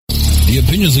The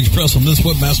opinions expressed on this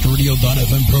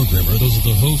WebmasterRadio.fm program are those of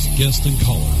the host, guests, and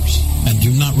callers, and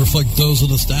do not reflect those of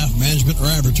the staff, management, or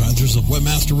advertisers of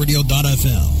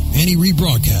WebmasterRadio.fm. Any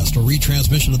rebroadcast or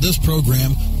retransmission of this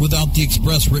program without the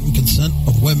express written consent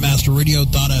of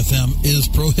WebmasterRadio.fm is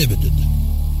prohibited.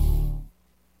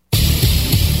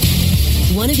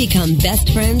 Want to become best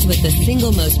friends with the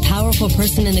single most powerful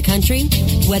person in the country?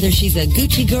 Whether she's a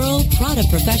Gucci girl, Prada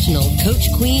professional, Coach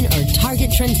queen, or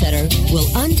Target trendsetter, we'll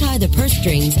untie the purse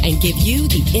strings and give you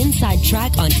the inside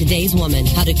track on today's woman.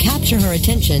 How to capture her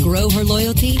attention, grow her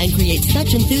loyalty, and create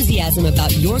such enthusiasm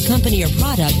about your company or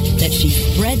product that she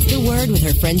spreads the word with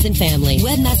her friends and family.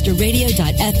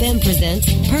 Webmasterradio.fm presents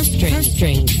Purse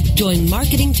Strings. Join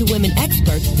Marketing to Women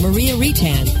expert Maria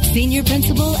Retan, Senior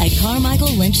Principal at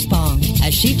Carmichael Lynch Spong,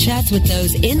 as she chats with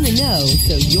those in the know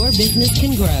so your business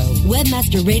can grow.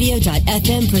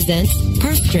 Webmasterradio.fm presents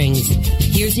Purse Strings.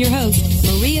 Here's your host,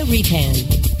 Maria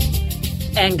Retan.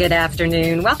 And good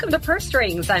afternoon. Welcome to Purse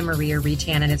Strings. I'm Maria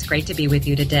Retan, and it's great to be with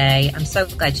you today. I'm so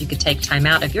glad you could take time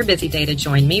out of your busy day to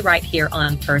join me right here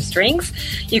on Purse Strings.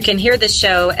 You can hear this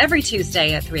show every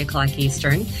Tuesday at 3 o'clock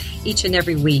Eastern. Each and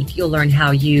every week, you'll learn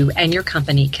how you and your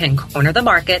company can corner the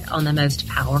market on the most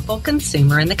powerful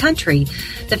consumer in the country,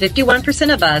 the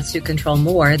 51% of us who control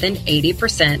more than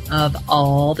 80% of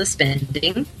all the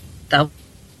spending, the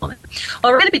woman.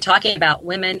 Well, we're going to be talking about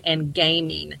women and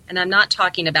gaming, and I'm not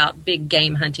talking about big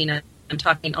game hunting. I'm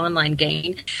talking online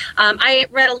gaming. I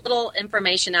read a little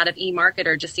information out of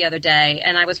eMarketer just the other day,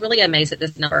 and I was really amazed at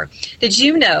this number. Did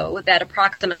you know that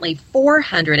approximately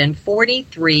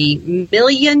 $443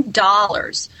 million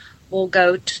will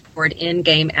go toward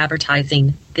in-game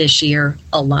advertising this year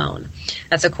alone?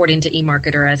 That's according to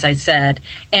eMarketer, as I said.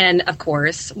 And, of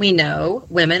course, we know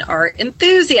women are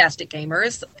enthusiastic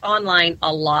gamers online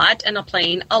a lot and are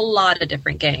playing a lot of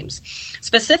different games.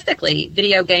 Specifically,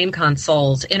 video game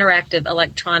consoles, interactive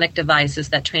electronic devices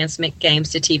that transmit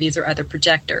games to TVs or other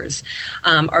projectors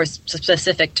are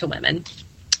specific to women.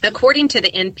 According to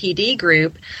the NPD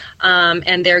Group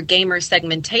and their gamer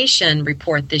segmentation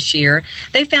report this year,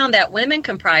 they found that women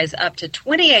comprise up to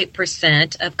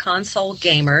 28% of console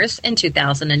gamers in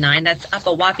 2009. That's up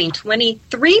a whopping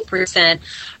 23%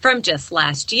 from just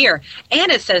last year.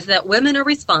 And it says that women are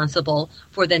responsible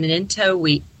for the Nintendo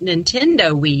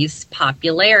Wii's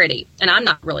popularity. And I'm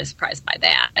not really surprised by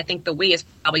that. I think the Wii is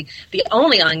probably the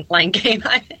only online game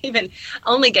that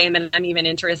I'm even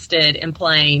interested in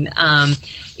playing. I'm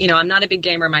not a big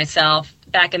gamer myself.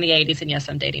 Back in the 80s, and yes,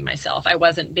 I'm dating myself, I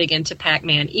wasn't big into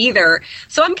Pac-Man either.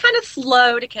 So I'm kind of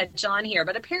slow to catch on here,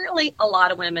 but apparently a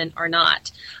lot of women are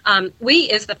not. Wii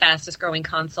is the fastest growing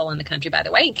console in the country, by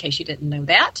the way, in case you didn't know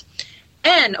that.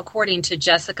 And according to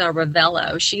Jessica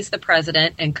Ravello, she's the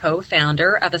president and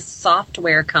co-founder of a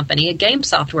game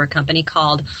software company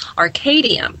called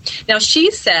Arcadium. Now,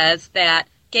 she says that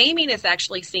gaming has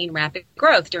actually seen rapid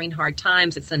growth during hard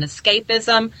times. It's an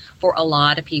escapism for a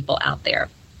lot of people out there.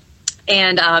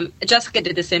 And Jessica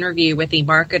did this interview with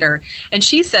eMarketer, and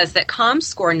she says that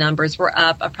ComScore numbers were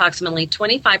up approximately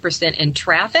 25% in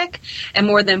traffic and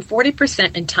more than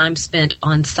 40% in time spent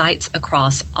on sites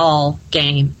across all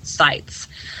game sites.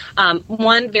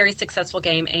 One very successful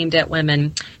game aimed at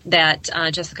women that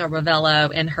Jessica Ravello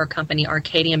and her company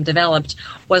Arcadium developed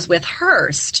was with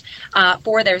Hearst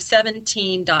for their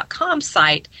 17.com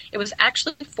site. It was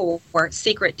actually for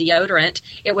secret deodorant.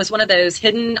 It was one of those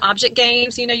hidden object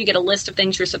games. You get a list of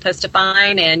things you're supposed to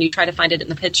find, and you try to find it in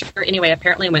the picture. Anyway,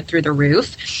 apparently it went through the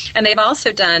roof. And they've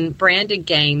also done branded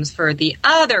games for the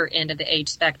other end of the age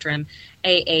spectrum,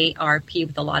 AARP,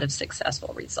 with a lot of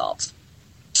successful results.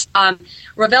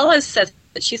 Ravello says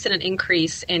that she's seen an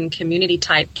increase in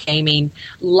community-type gaming,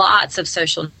 lots of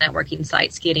social networking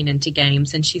sites getting into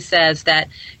games, and she says that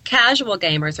casual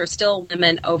gamers are still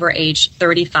women over age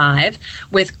 35,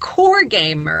 with core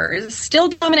gamers still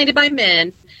dominated by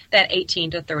men, that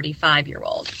 18 to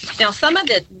 35-year-old. Now, some of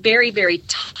the very, very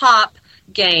top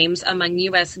games among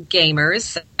U.S.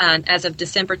 gamers as of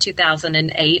December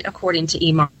 2008, according to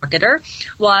eMarketer,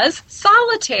 was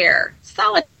Solitaire.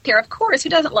 Solitaire, of course. Who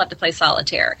doesn't love to play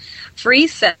Solitaire? Free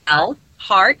Cell,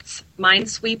 Hearts,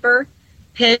 Minesweeper,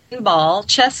 Pinball,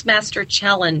 Chessmaster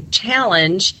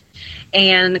Challenge,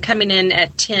 and coming in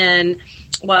at 10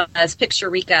 was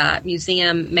Picturica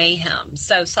Museum Mayhem.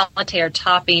 So Solitaire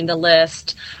topping the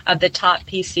list of the top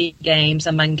PC games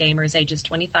among gamers ages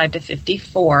 25 to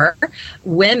 54,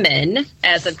 women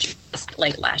as of just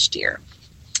late last year.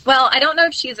 Well, I don't know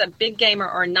if she's a big gamer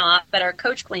or not, but our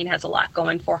Coach Queen has a lot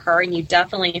going for her, and you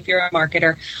definitely, if you're a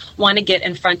marketer, want to get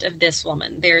in front of this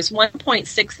woman. There's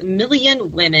 1.6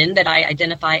 million women that I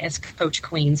identify as Coach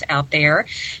Queens out there.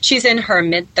 She's in her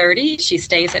mid-30s. She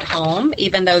stays at home,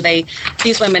 even though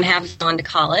these women have gone to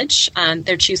college.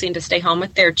 They're choosing to stay home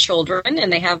with their children,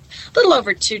 and they have a little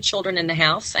over 2 children in the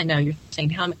house. I know you're saying,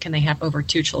 how can they have over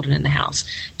 2 children in the house?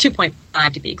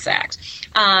 2.5 to be exact.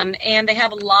 And they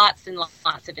have lots and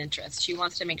lots of interest. She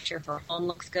wants to make sure her home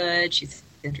looks good. She's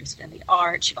interested in the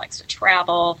art. She likes to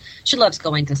travel. She loves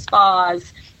going to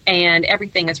spas. And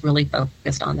everything is really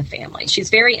focused on the family. She's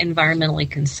very environmentally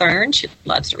concerned. She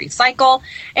loves to recycle.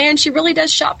 And she really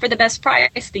does shop for the best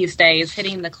price these days,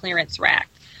 hitting the clearance rack.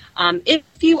 If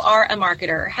you are a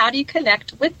marketer, how do you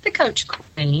connect with the Coach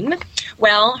Queen?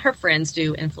 Well, her friends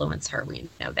do influence her. We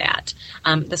know that.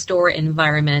 The store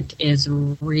environment is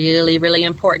really, really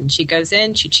important. She goes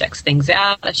in, she checks things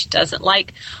out. If she doesn't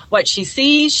like what she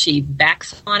sees, she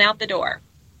backs on out the door.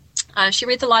 She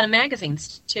reads a lot of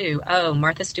magazines, too. Oh,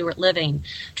 Martha Stewart Living,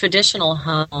 Traditional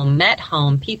Home, Met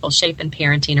Home, People, Shape, and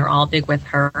Parenting are all big with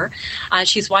her.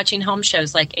 She's watching home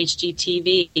shows like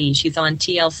HGTV. She's on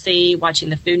TLC, watching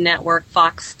the Food Network,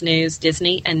 Fox News,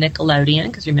 Disney, and Nickelodeon,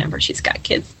 because remember, she's got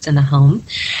kids in the home.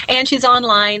 And she's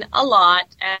online a lot,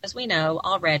 as we know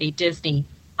already, Disney,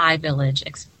 iVillage,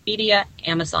 Expedia,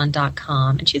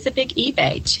 Amazon.com, and she's a big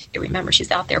eBay, too. Remember,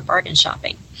 she's out there bargain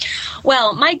shopping.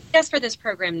 Well, my guest for this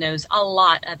program knows a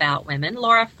lot about women.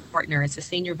 Laura Fortner is the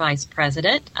Senior Vice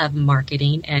President of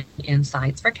Marketing and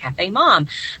Insights for Cafe Mom,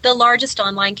 the largest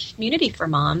online community for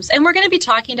moms. And we're going to be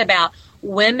talking about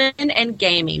women and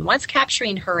gaming, what's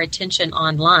capturing her attention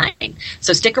online.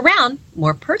 So stick around,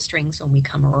 more purse strings when we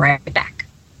come right back.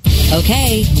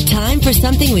 Okay, time for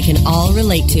something we can all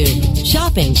relate to.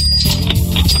 Shopping.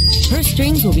 Purse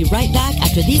Strings will be right back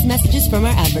after these messages from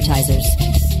our advertisers.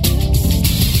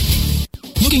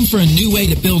 Looking for a new way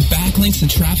to build backlinks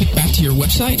and traffic back to your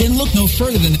website? Then look no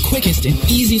further than the quickest and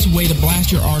easiest way to blast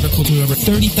your article to over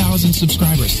 30,000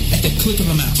 subscribers at the click of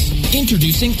a mouse.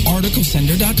 Introducing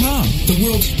ArticleSender.com, the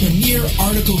world's premier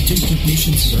article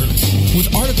distribution service. With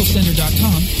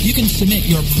ArticleSender.com, you can submit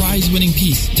your prize-winning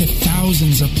piece to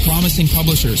thousands of promising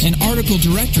publishers and article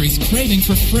directories craving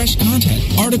for fresh content.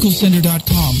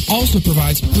 ArticleSender.com also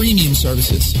provides premium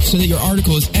services so that your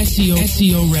article is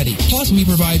SEO ready. Plus, we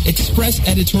provide express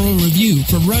editorial review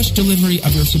for rush delivery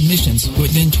of your submissions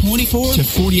within 24 to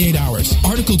 48 hours.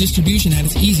 Article distribution at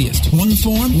its easiest. One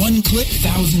form, one click,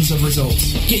 thousands of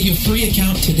results. Get your free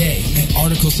account today at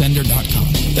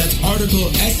ArticleSender.com. That's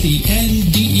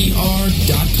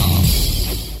ArticleSender.com.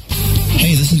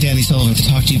 Hey, this is Danny Sullivan to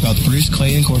talk to you about Bruce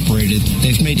Clay Incorporated.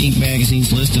 They've made Inc.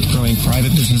 Magazine's list of growing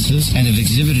private businesses and have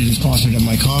exhibited and sponsored at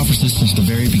my conferences since the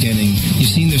very beginning.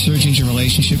 You've seen their search engine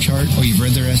relationship chart, or you've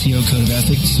read their SEO code of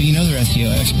ethics, so you know they're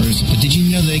SEO experts. But did you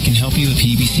know they can help you with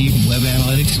PPC, web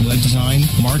analytics, web design,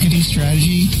 marketing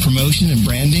strategy, promotion, and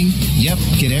branding? Yep,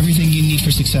 get everything you need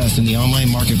for success in the online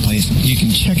marketplace. You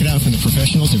can check it out from the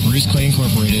professionals at Bruce Clay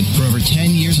Incorporated. For over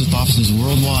 10 years with offices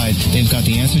worldwide, they've got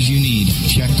the answers you need.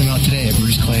 Check them out today at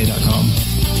BruceClay.com.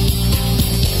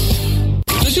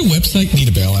 Does your website need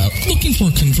a bailout? Looking for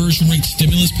a conversion rate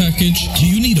stimulus package? Do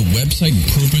you need a website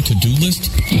improvement to-do list?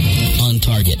 On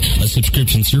Target, a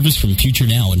subscription service from Future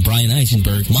Now and Brian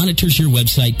Eisenberg, monitors your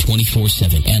website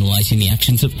 24/7, analyzing the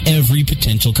actions of every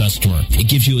potential customer. It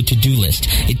gives you a to-do list.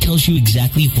 It tells you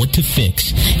exactly what to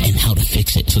fix and how to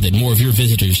fix it so that more of your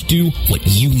visitors do what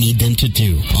you need them to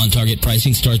do. On Target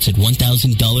pricing starts at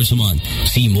 $1,000 a month.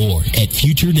 See more at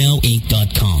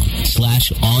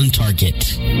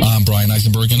futurenowinc.com/OnTarget. I'm Brian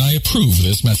Eisenberg, and I approve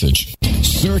this message.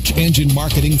 Search engine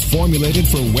marketing formulated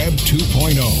for Web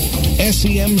 2.0.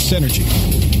 SEM Synergy.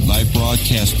 Live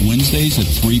broadcast Wednesdays at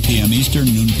 3 p.m. Eastern,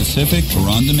 noon Pacific, or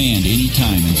on demand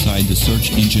anytime inside the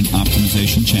Search Engine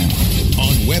Optimization channel.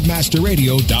 On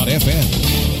webmasterradio.fm.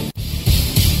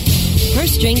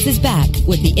 Purse Strings is back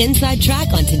with the inside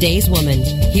track on today's woman.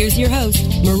 Here's your host,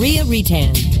 Maria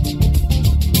Retan.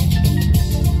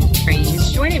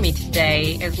 Joining me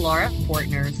today is Laura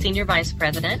Fortner, Senior Vice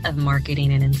President of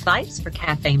Marketing and Insights for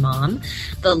Cafe Mom,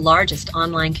 the largest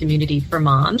online community for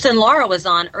moms. And Laura was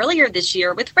on earlier this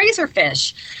year with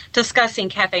Razorfish discussing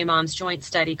Cafe Mom's joint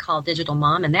study called Digital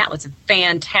Mom, and that was a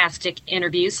fantastic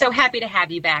interview. So happy to have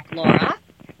you back, Laura.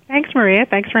 Thanks, Maria.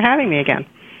 Thanks for having me again.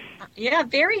 Yeah,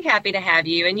 very happy to have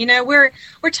you. And, you know, we're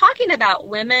talking about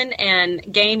women and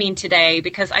gaming today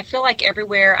because I feel like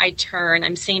everywhere I turn,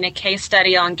 I'm seeing a case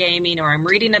study on gaming or I'm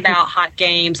reading about hot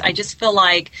games. I just feel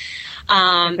like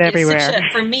everywhere.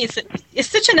 For me, it's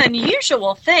such an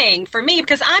unusual thing for me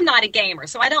because I'm not a gamer,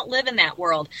 so I don't live in that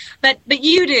world. But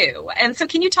you do. And so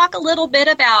can you talk a little bit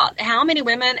about how many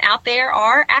women out there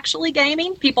are actually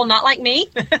gaming? People not like me?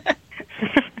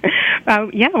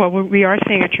 We are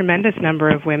seeing a tremendous number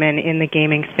of women in the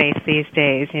gaming space these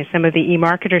days. Some of the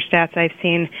eMarketer stats I've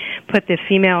seen put the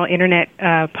female internet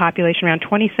population around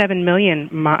 27 million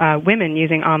women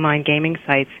using online gaming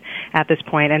sites at this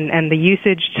point, and the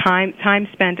usage time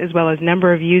spent as well as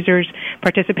number of users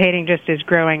participating just is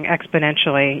growing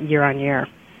exponentially year on year.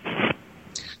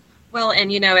 Well,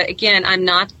 and again,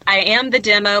 I am the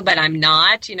demo, but I'm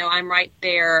not. I'm right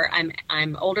there.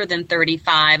 I'm older than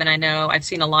 35, and I know I've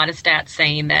seen a lot of stats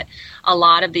saying that a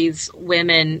lot of these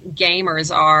women gamers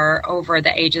are over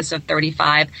the ages of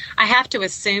 35. I have to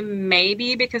assume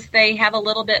maybe because they have a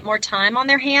little bit more time on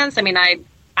their hands. I mean,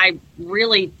 I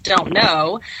really don't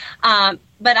know.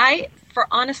 But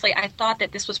honestly, I thought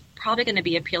that this was probably going to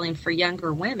be appealing for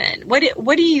younger women. What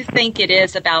do you think it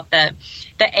is about the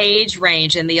age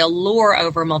range and the allure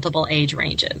over multiple age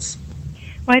ranges?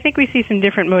 Well, I think we see some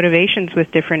different motivations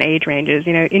with different age ranges.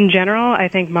 In general, I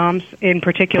think moms in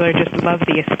particular just love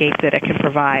the escape that it can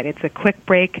provide. It's a quick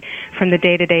break from the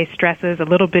day-to-day stresses, a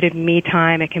little bit of me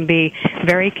time. It can be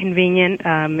very convenient.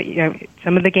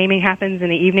 Some of the gaming happens in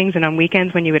the evenings and on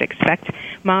weekends when you would expect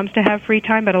moms to have free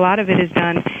time, but a lot of it is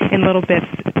done in little bits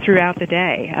throughout the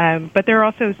day. But there are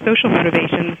also social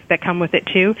motivations that come with it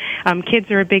too. Kids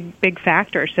are a big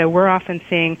factor, so we're often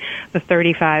seeing the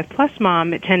 35-plus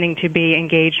mom tending to be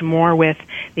engaged more with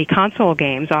the console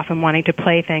games, often wanting to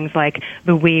play things like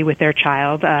the Wii with their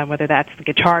child, whether that's the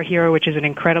Guitar Hero, which is an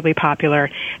incredibly popular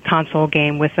console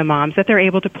game with the moms, that they're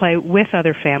able to play with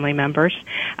other family members,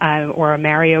 or a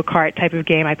Mario Kart type of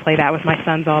game. I play that with my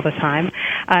sons all the time.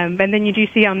 And then you do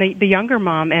see on the younger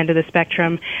mom end of the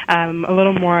spectrum a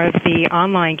little more of the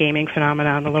online gaming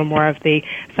phenomenon, a little more of the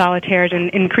solitaires, and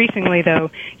increasingly, though,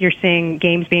 you're seeing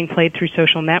games being played through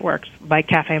social networks like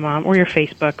Cafe Mom or your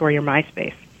Facebook or your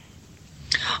MySpace.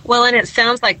 Well, and it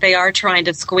sounds like they are trying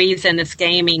to squeeze in this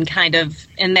gaming kind of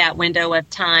in that window of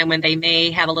time when they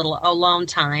may have a little alone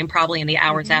time, probably in the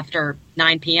hours after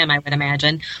 9 p.m., I would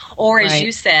imagine. Or, as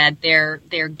you said,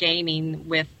 they're gaming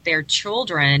with their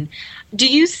children. Do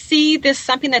you see this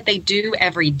something that they do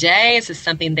every day? Is this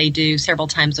something they do several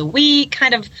times a week?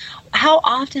 Kind of, how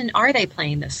often are they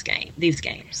playing these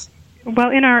games?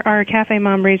 Well, in our Cafe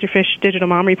Mom Razorfish Digital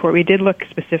Mom Report, we did look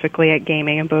specifically at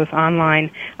gaming, and both online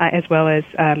as well as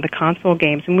the console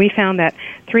games. And we found that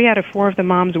 3 out of 4 of the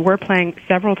moms were playing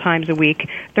several times a week,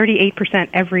 38%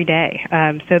 every day.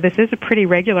 So this is a pretty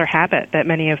regular habit that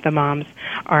many of the moms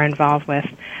are involved with.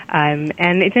 And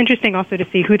it's interesting also to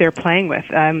see who they're playing with.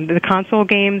 The console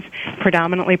games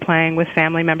predominantly playing with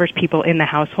family members, people in the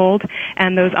household,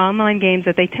 and those online games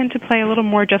that they tend to play a little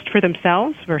more just for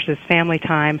themselves versus family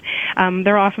time.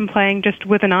 They're often playing just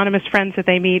with anonymous friends that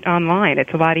they meet online.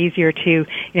 It's a lot easier to,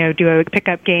 do a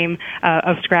pickup game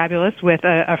of Scrabulous with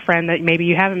a friend that maybe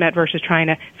you haven't met versus trying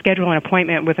to schedule an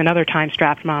appointment with another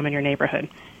time-strapped mom in your neighborhood.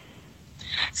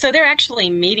 So they're actually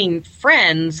meeting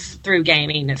friends through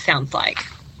gaming, it sounds like.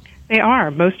 They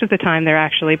are. Most of the time they're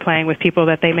actually playing with people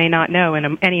that they may not know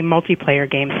in any multiplayer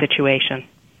game situation.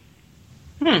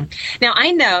 Now,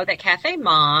 I know that Cafe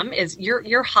Mom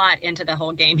you're hot into the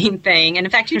whole gaming thing. And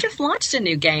in fact, you just launched a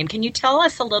new game. Can you tell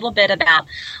us a little bit about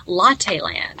Latte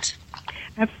Land?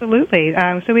 Absolutely.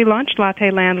 So we launched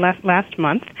Latte Land last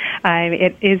month.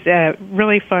 It is a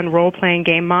really fun role-playing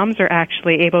game. Moms are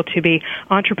actually able to be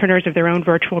entrepreneurs of their own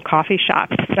virtual coffee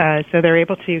shops. So they're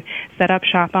able to set up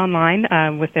shop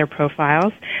online with their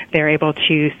profiles. They're able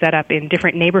to set up in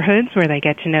different neighborhoods where they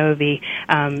get to know the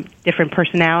different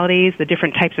personalities, the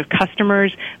different types of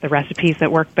customers, the recipes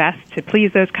that work best to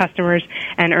please those customers,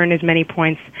 and earn as many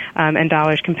points and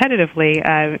dollars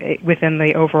competitively within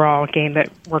the overall game that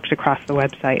works across the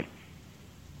website.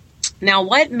 Now,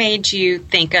 what made you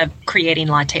think of creating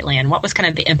Latte Land? What was kind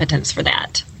of the impetus for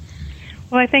that?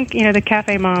 Well, I think, the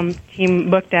Cafe Mom team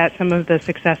looked at some of the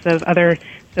success of other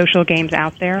social games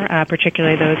out there,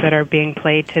 particularly those that are being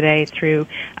played today through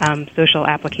social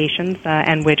applications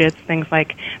and widgets, things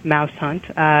like Mouse Hunt,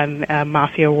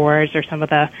 Mafia Wars are some of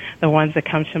the ones that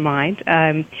come to mind,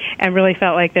 and really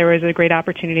felt like there was a great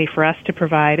opportunity for us to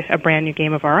provide a brand new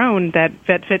game of our own that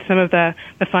fits some of the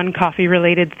fun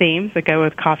coffee-related themes that go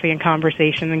with coffee and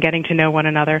conversation and getting to know one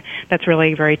another. That's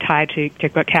really very tied to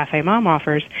what Cafe Mom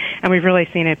offers, and we've really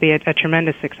seen it be a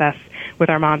tremendous success with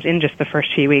our moms in just the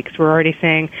first few weeks. We're already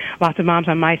seeing lots of moms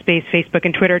on MySpace, Facebook,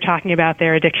 and Twitter talking about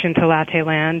their addiction to Latte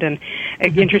Land. And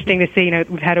it's interesting to see,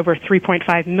 we've had over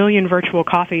 3.5 million virtual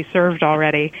coffees served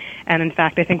already. And in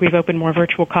fact, I think we've opened more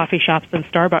virtual coffee shops than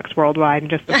Starbucks worldwide in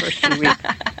just the first few weeks.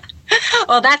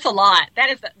 Well, that's a lot.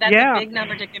 That's a big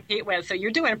number to compete with. So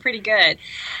you're doing pretty good.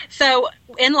 So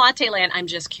in Latte Land, I'm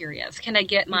just curious. Can I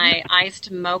get my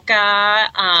iced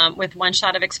mocha with one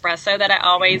shot of espresso that I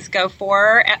always go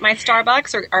for at my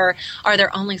Starbucks? Or are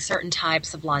there only certain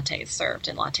types of lattes served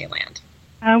in Latte Land?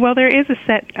 Well, there is a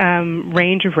set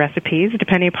range of recipes.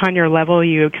 Depending upon your level,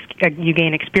 you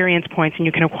gain experience points, and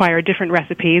you can acquire different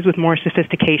recipes with more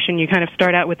sophistication. You kind of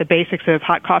start out with the basics of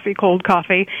hot coffee, cold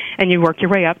coffee, and you work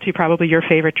your way up to probably your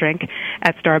favorite drink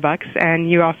at Starbucks. And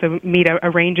you also meet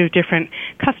a range of different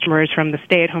customers, from the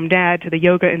stay-at-home dad to the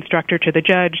yoga instructor to the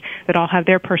judge, that all have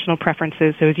their personal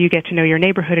preferences. So as you get to know your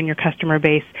neighborhood and your customer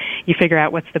base, you figure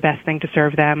out what's the best thing to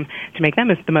serve them to make them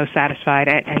the most satisfied,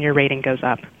 and your rating goes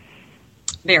up.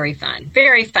 Very fun.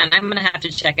 Very fun. I'm going to have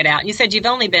to check it out. You said you've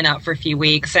only been out for a few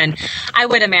weeks, and I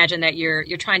would imagine that you're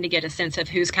trying to get a sense of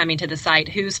who's coming to the site,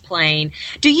 who's playing.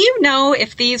 Do you know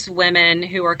if these women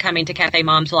who are coming to Cafe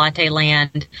Mom's Latte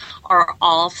Land are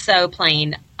also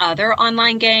playing other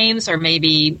online games, or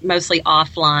maybe mostly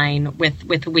offline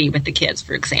with the kids,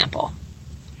 for example?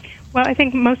 Well, I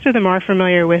think most of them are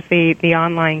familiar with the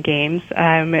online games.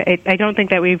 I don't think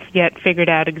that we've yet figured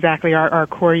out exactly our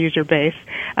core user base,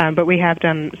 but we have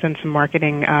done some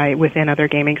marketing within other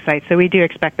gaming sites. So we do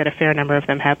expect that a fair number of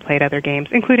them have played other games,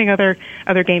 including other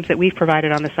games that we've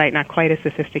provided on the site, not quite as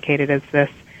sophisticated as this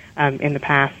in the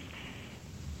past.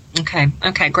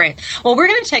 Okay, great. Well, we're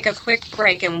going to take a quick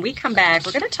break, and when we come back,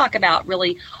 we're going to talk about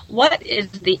really what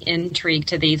is the intrigue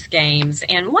to these games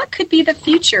and what could be the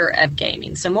future of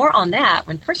gaming. So more on that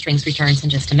when Purse Strings returns in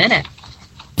just a minute.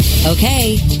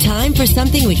 Okay, time for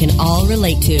something we can all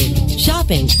relate to.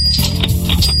 Shopping.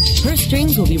 Purse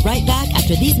Strings will be right back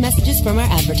after these messages from our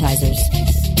advertisers.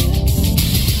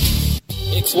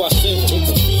 XY7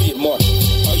 Intermediate Market.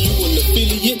 Are you an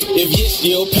affiliate? If yes,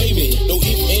 you'll pay me. No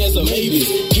ifs, ands, or maybes.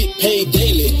 Get paid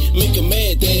daily. Make a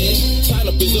mad dash. Sign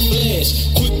up is a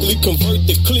flash. Quickly convert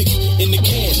the clicks into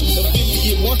cash.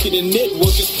 Affiliate marketing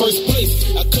network is first place.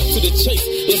 I cut to the chase.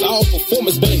 It's all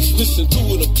performance based. Listen to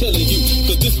what I'm telling you,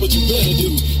 cause this what you better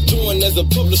do. Join as a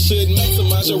publisher and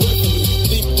maximize your revenue.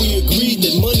 Think we agreed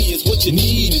that money is what you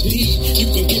need indeed. You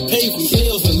can get paid from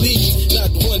sales and leads.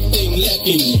 Not one thing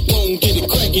lacking. Won't get it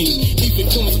cracking. Even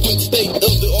comes with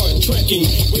state-of-the-art tracking.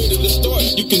 Where to start?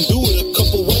 You can do it a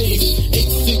couple ways.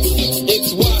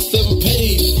 866-XY7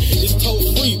 page. It's toll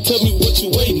free. Tell me what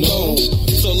you waiting on.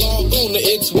 So log on to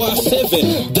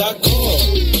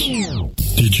XY7.com.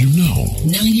 Did you know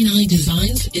 99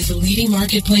 Designs is a leading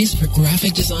marketplace for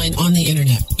graphic design on the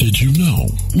internet? Did you know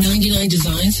 99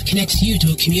 Designs connects you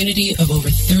to a community of over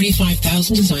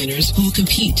 35,000 designers who will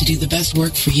compete to do the best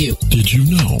work for you? Did you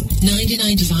know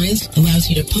 99 Designs allows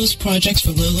you to post projects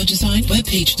for logo design,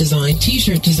 webpage design,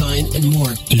 t-shirt design, and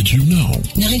more? Did you know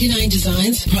 99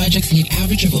 Designs projects need an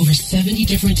average of over 70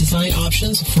 different design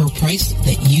options for a price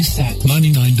that you set?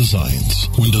 99 Designs.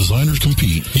 When designers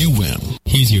compete, you win.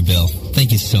 Here's your bill.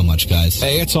 Thank you so much, guys.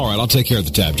 Hey, it's all right. I'll take care of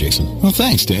the tab, Jason. Well,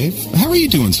 thanks, Dave. How are you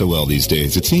doing so well these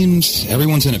days? It seems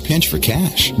everyone's in a pinch for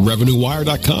cash.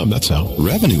 RevenueWire.com, that's how.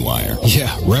 RevenueWire? Yeah,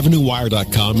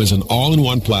 RevenueWire.com is an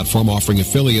all-in-one platform offering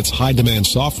affiliates high-demand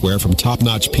software from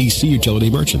top-notch PC utility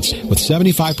merchants. With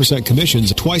 75%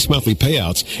 commissions, twice monthly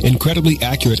payouts, incredibly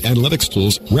accurate analytics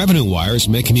tools, RevenueWire is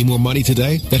making me more money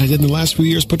today than I did in the last few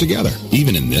years put together.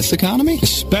 Even in this economy?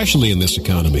 Especially in this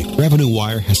economy.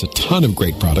 RevenueWire has a ton of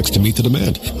great products to meet the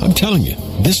demand. I'm telling you,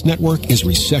 this network is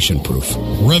recession-proof.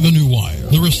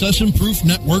 RevenueWire, the recession-proof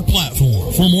network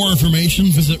platform. For more information,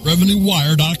 visit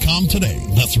RevenueWire.com today.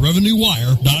 That's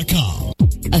RevenueWire.com.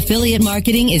 Affiliate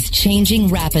marketing is changing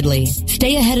rapidly.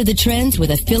 Stay ahead of the trends with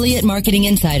Affiliate Marketing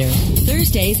Insider.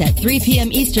 Thursdays at 3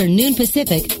 p.m. Eastern, noon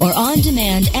Pacific, or on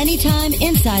demand anytime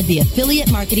inside the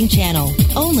Affiliate Marketing channel.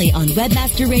 Only on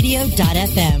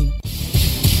WebmasterRadio.fm.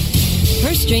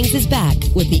 Purse Strings is back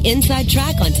with the inside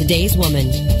track on today's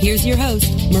woman. Here's your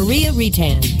host, Maria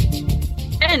Retan.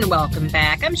 And welcome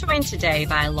back. I'm joined today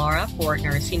by Laura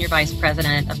Fortner, Senior Vice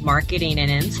President of Marketing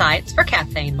and Insights for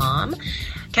Cafe Mom.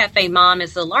 Cafe Mom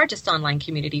is the largest online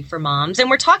community for moms. And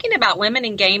we're talking about women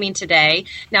in gaming today.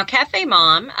 Now, Cafe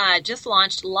Mom just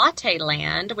launched Latte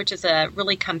Land, which is a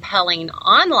really compelling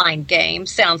online game,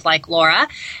 sounds like, Laura.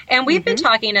 And we've been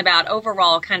talking about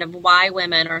overall kind of why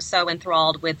women are so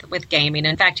enthralled with gaming.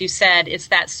 In fact, you said it's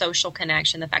that social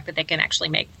connection, the fact that they can actually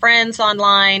make friends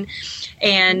online,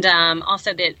 and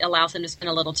also that allows them to spend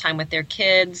a little time with their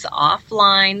kids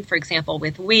offline, for example,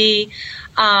 with Wii.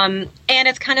 And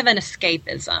it's kind of an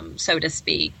escapism, so to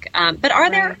speak. But are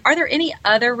there any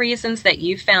other reasons that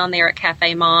you found there at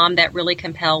Cafe Mom that really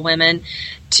compel women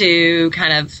to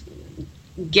kind of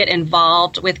get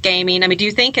involved with gaming? I mean, do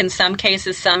you think in some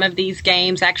cases some of these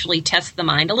games actually test the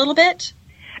mind a little bit?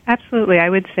 Absolutely. I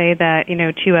would say that,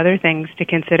 two other things to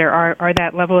consider are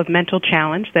that level of mental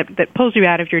challenge that pulls you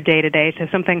out of your day-to-day. So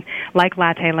something like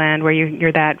Latte Land, where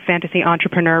you're that fantasy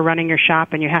entrepreneur running your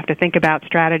shop and you have to think about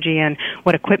strategy and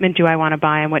what equipment do I want to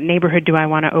buy and what neighborhood do I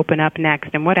want to open up next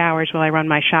and what hours will I run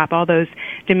my shop, all those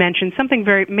dimensions, something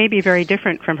maybe very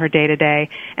different from her day-to-day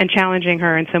and challenging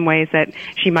her in some ways that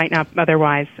she might not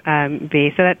otherwise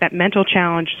be. So that mental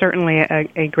challenge, certainly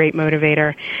a great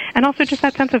motivator. And also just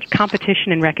that sense of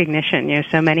competition and recognition.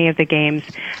 So many of the games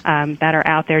that are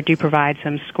out there do provide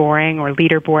some scoring or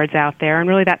leaderboards out there, and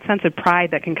really that sense of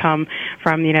pride that can come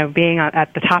from being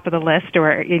at the top of the list,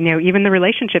 or even the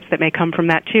relationships that may come from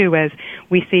that too, as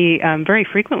we see very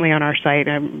frequently on our site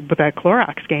with a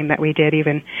Clorox game that we did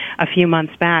even a few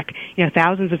months back.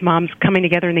 Thousands of moms coming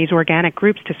together in these organic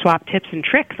groups to swap tips and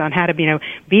tricks on how to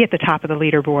be at the top of the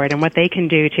leaderboard and what they can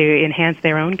do to enhance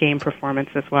their own game performance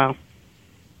as well.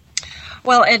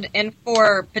 Well, and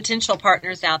for potential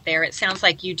partners out there, it sounds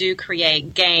like you do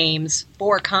create games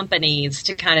for companies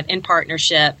to kind of in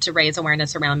partnership to raise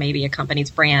awareness around maybe a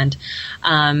company's brand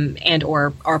and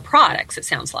or products, it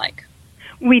sounds like.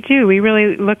 We do. We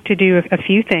really look to do a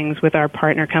few things with our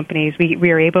partner companies.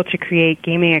 We are able to create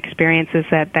gaming experiences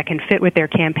that can fit with their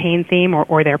campaign theme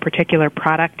or their particular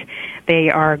product.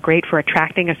 They are great for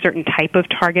attracting a certain type of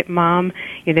target mom.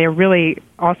 They're really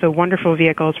also wonderful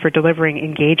vehicles for delivering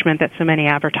engagement that so many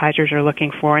advertisers are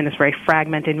looking for in this very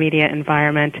fragmented media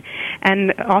environment,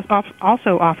 and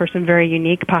also offer some very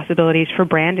unique possibilities for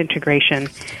brand integration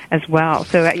as well.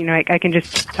 So, I can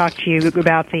just talk to you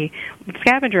about the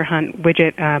scavenger hunt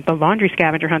widget, the laundry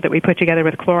scavenger hunt that we put together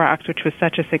with Clorox, which was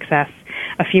such a success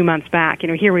a few months back.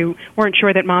 Here we weren't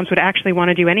sure that moms would actually want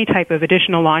to do any type of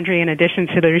additional laundry in addition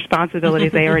to the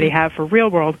responsibilities they already have for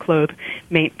real-world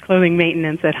clothing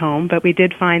maintenance at home, but we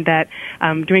did find that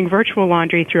doing virtual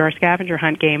laundry through our scavenger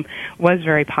hunt game was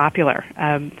very popular.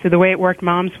 So the way it worked,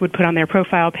 moms would put on their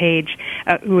profile page,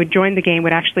 who would join the game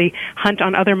would actually hunt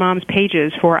on other moms'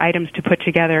 pages for items to put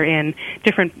together in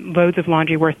different loads of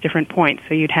laundry worth different points.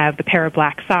 So you'd have the pair of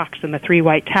black socks and the 3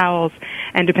 white towels,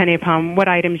 and depending upon what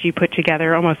items you put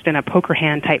together, almost in a poker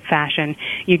hand type fashion,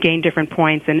 you gain different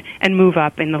points and move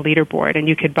up in the leaderboard. And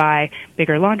you could buy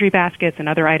bigger laundry baskets and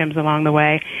other items along the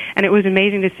way. And it was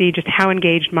amazing to see just how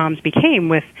engaged moms became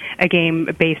with a game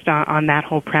based on that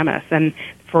whole premise. And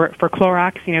for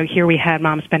Clorox, here we had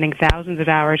moms spending thousands of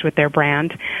hours with their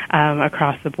brand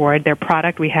across the board. Their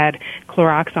product, we had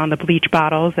Clorox on the bleach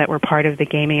bottles that were part of the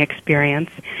gaming experience.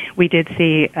 We did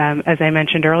see, as I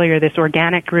mentioned earlier, this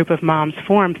organic group of moms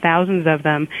form, thousands of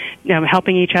them,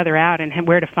 helping each other out and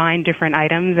where to find different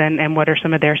items and what are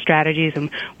some of their strategies and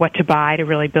what to buy to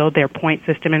really build their point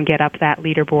system and get up that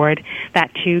leaderboard.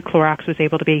 That, too, Clorox was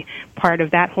able to be part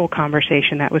of that whole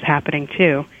conversation that was happening,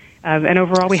 too. And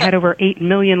overall, we had over 8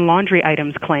 million laundry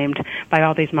items claimed by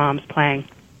all these moms playing.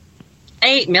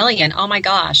 8 million. Oh, my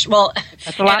gosh. Well,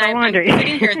 that's a lot of laundry. I'm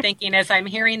sitting here thinking, as I'm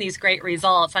hearing these great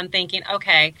results, I'm thinking,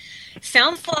 okay,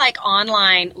 sounds like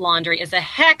online laundry is a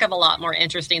heck of a lot more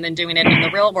interesting than doing it in the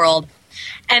real world.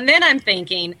 And then I'm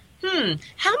thinking,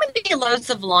 how many loads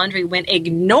of laundry went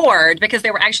ignored because they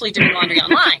were actually doing laundry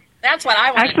online? That's what I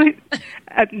want.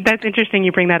 Actually, that's interesting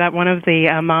you bring that up. One of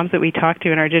the moms that we talked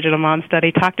to in our digital mom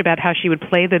study talked about how she would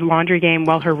play the laundry game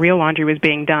while her real laundry was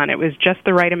being done. It was just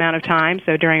the right amount of time.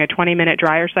 So during a 20-minute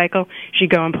dryer cycle, she'd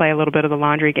go and play a little bit of the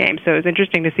laundry game. So it was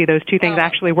interesting to see those two things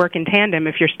actually work in tandem.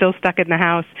 If you're still stuck in the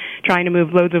house trying to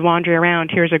move loads of laundry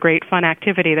around, here's a great fun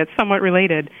activity that's somewhat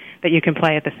related that you can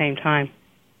play at the same time.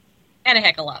 And a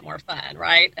heck of a lot more fun,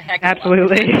 right?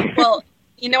 Absolutely. Well,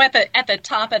 at the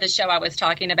top of the show, I was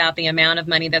talking about the amount of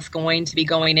money that's going to be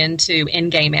going into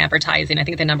in-game advertising. I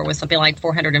think the number was something like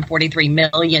 $443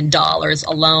 million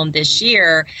alone this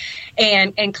year.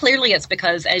 And clearly it's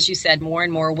because, as you said, more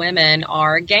and more women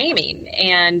are gaming.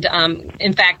 And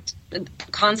in fact,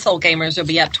 console gamers will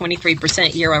be up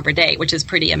 23% year over day, which is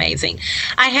pretty amazing.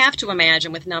 I have to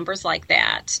imagine with numbers like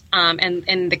that,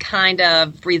 and the kind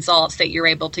of results that you're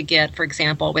able to get, for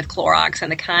example, with Clorox,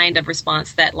 and the kind of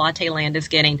response that Latte Land is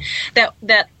getting,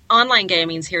 that online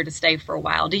gaming's here to stay for a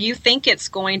while. Do you think it's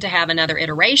going to have another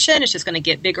iteration? It's just going to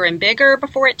get bigger and bigger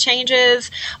before it changes?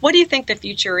 What do you think the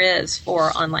future is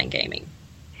for online gaming?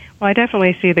 Well, I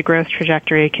definitely see the growth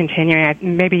trajectory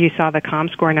continuing. Maybe you saw the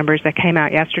ComScore numbers that came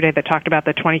out yesterday that talked about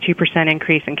the 22%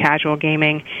 increase in casual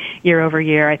gaming year over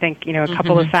year. I think, a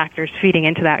couple of factors feeding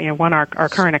into that. One, our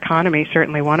current economy,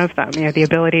 certainly one of them. The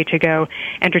ability to go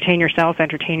entertain yourself,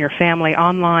 entertain your family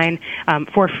online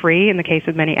for free in the case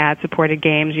of many ad-supported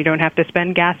games. You don't have to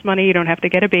spend gas money. You don't have to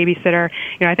get a babysitter.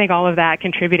 I think all of that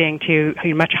contributing to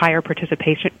a much higher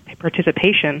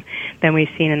participation than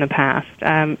we've seen in the past.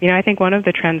 I think one of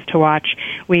the trends to watch,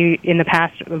 in the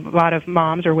past, a lot of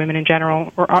moms or women in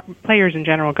general, or players in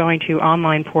general, going to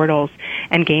online portals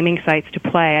and gaming sites to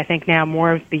play. I think now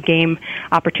more of the game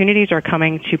opportunities are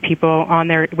coming to people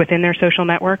within their social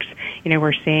networks.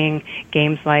 We're seeing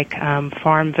games like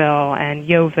Farmville and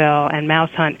Yoville and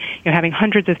Mouse Hunt, having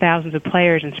hundreds of thousands of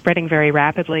players and spreading very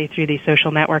rapidly through these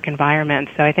social network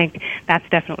environments. So I think that's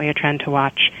definitely a trend to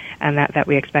watch, and that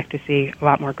we expect to see a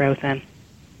lot more growth in.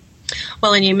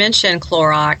 Well, and you mentioned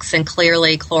Clorox, and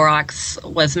clearly Clorox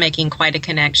was making quite a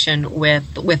connection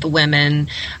with women.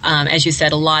 As you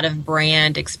said, a lot of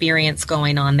brand experience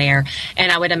going on there.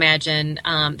 And I would imagine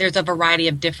there's a variety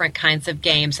of different kinds of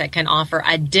games that can offer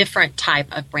a different type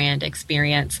of brand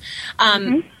experience.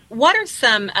 What are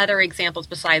some other examples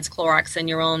besides Clorox in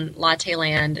your own Latte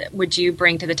Land would you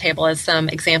bring to the table as some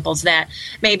examples that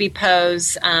maybe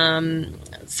pose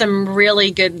some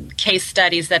really good case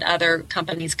studies that other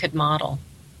companies could model?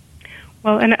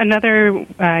 Well, and another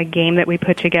game that we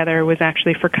put together was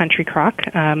actually for Country Crock,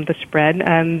 the spread.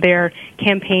 Their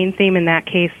campaign theme in that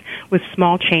case was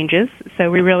small changes. So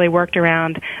we really worked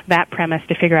around that premise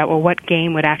to figure out, what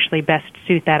game would actually best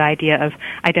suit that idea of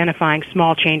identifying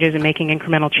small changes and making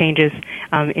incremental changes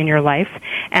in your life.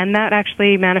 And that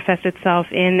actually manifests itself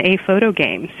in a photo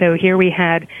game. So here we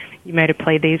had, you might have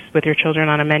played these with your children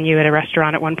on a menu at a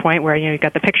restaurant at one point where, you've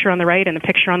got the picture on the right and the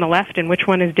picture on the left, and which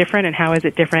one is different and how is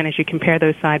it different as you compare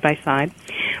those side by side.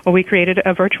 Well, we created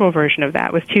a virtual version of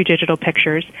that with 2 digital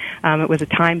pictures. It was a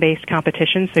time-based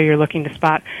competition, so you're looking to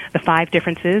spot the 5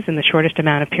 differences in the shortest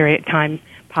amount of time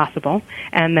possible,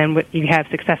 and then you have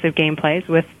successive gameplays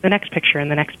with the next picture and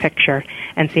the next picture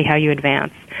and see how you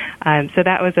advance. So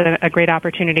that was a great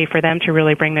opportunity for them to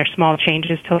really bring their small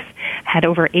changes to us. Had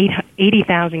over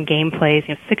 80,000 gameplays,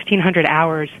 1,600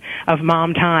 hours of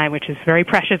mom time, which is very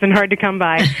precious and hard to come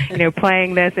by,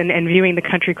 playing this and viewing the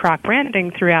Country Crock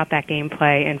branding throughout that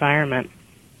gameplay environment.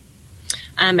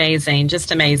 Amazing,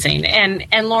 just amazing.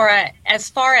 And Laura, as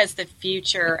far as the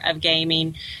future of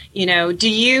gaming, do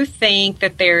you think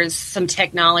that there's some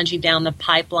technology down the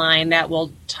pipeline that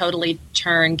will totally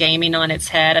turn gaming on its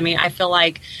head? I mean, I feel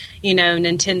like,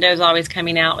 Nintendo's always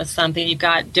coming out with something. You've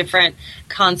got different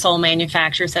console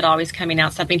manufacturers that are always coming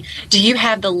out something. Do you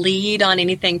have the lead on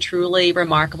anything truly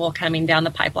remarkable coming down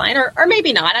the pipeline? Or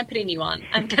maybe not. I'm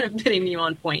kind of putting you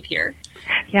on point here.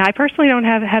 Yeah, I personally don't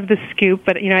have the scoop,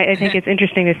 but I think it's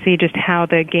interesting to see just how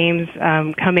the games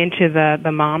come into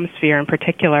the mom sphere in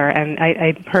particular. And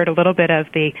I heard a little bit of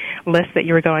the list that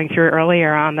you were going through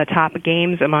earlier on the top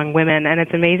games among women, and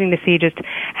it's amazing to see just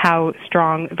how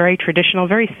strong, very traditional,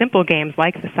 very simple games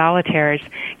like the solitaires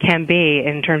can be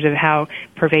in terms of how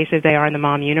pervasive they are in the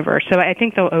mom universe. So I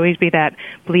think there'll always be that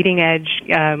bleeding edge,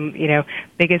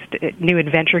 biggest new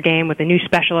adventure game with the new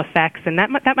special effects, and that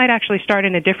might actually start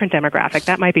in a different demographic.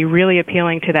 That might be really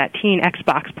appealing to that teen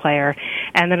Xbox player,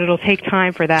 and then it'll take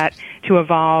time for that to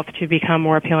evolve to become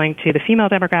more appealing to the female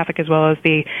demographic as well as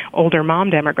the older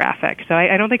mom demographic. So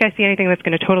I don't think I see anything that's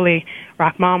going to totally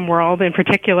rock mom world in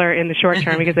particular in the short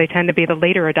term because they tend to be the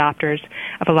later adopters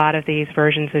of a lot of these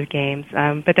versions of games,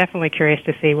 but definitely curious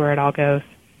to see where it all goes.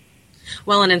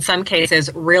 Well, and in some cases,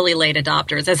 really late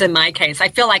adopters, as in my case. I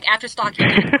feel like after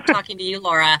talking to you,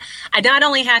 Laura, I not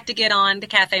only have to get on to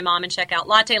Cafe Mom and check out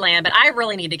Latte Land, but I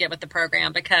really need to get with the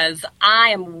program because I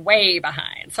am way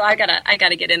behind. So I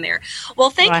gotta get in there.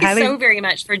 Well, thank you so very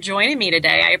much for joining me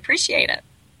today. I appreciate it.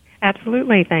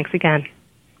 Absolutely. Thanks again.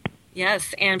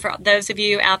 Yes, and for those of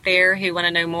you out there who want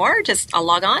to know more, just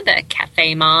log on to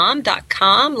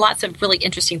cafemom.com. Lots of really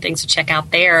interesting things to check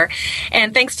out there.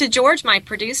 And thanks to George, my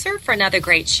producer, for another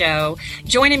great show.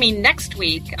 Joining me next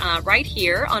week right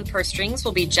here on Purse Strings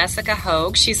will be Jessica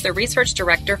Hogue. She's the research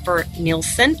director for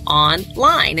Nielsen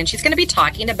Online, and she's going to be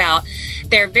talking about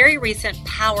their very recent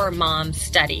Power Mom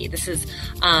study. This is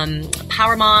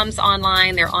Power Moms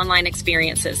Online, their online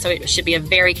experiences. So it should be a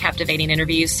very captivating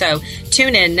interview. So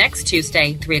tune in next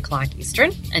Tuesday, 3 o'clock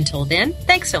Eastern. Until then,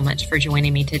 thanks so much for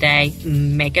joining me today.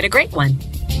 Make it a great one.